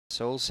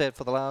So all set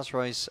for the last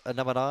race,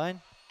 number 9.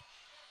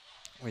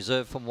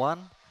 Reserved from 1.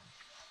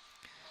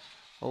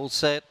 All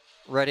set,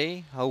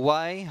 ready,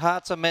 away.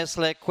 Hearts a Mess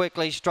let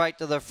quickly straight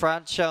to the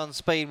front, showing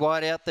speed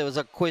wide out. There was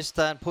a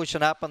Quista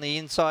pushing up on the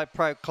inside,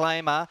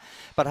 Proclaimer.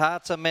 But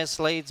Hearts a Mess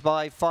leads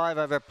by 5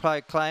 over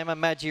Proclaimer.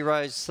 Maggie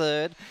Rose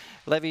third.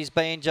 Levy's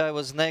Banjo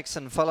was next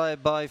and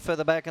followed by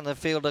further back in the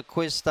field a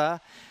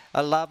Quista.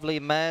 A Lovely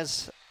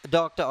Maz,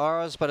 Dr.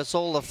 Oris, but it's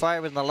all the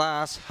favourite in the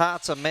last.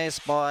 Hearts a Mess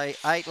by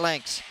 8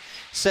 lengths.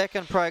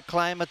 Second,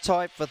 Proclaimer,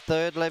 tight for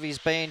third. Levy's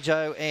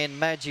Banjo and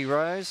Maggie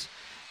Rose.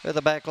 Further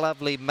back,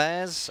 Lovely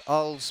Maz,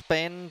 Old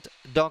Spend,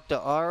 Dr.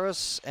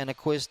 Iris and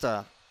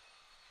Quista.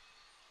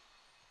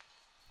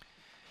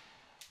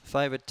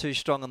 Favourite 2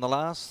 strong in the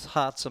last.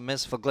 Hearts a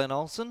Mess for Glenn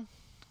Olsen.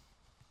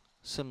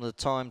 Similar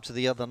time to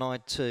the other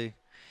night too.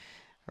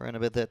 Around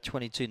about that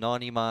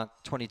 22.90 mark.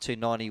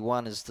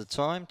 22.91 is the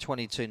time.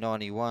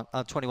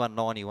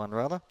 21.91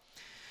 rather.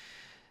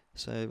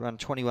 So run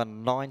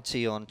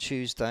 21.90 on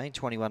Tuesday.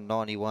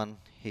 21.91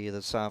 here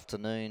this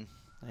afternoon.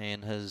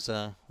 And has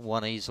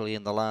won easily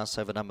in the last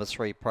over number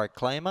 3,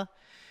 Proclaimer.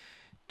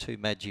 2,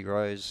 Maggie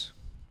Rose.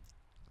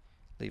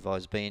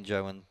 Levi's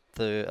Banjo in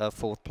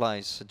 4th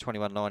place at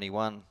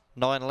 21.91.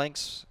 9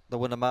 lengths, the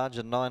winner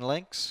margin 9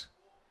 lengths.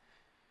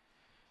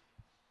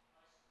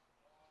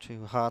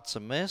 2, Hearts a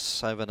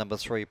Mess over number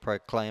 3,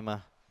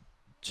 Proclaimer.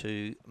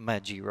 2,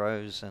 Maggie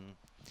Rose and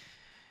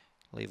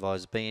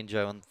Levi's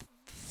Banjo in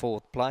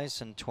 4th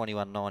place and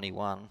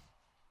 21.91.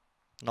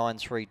 9,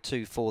 3,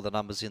 2, 4 the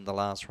numbers in the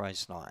last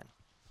race 9.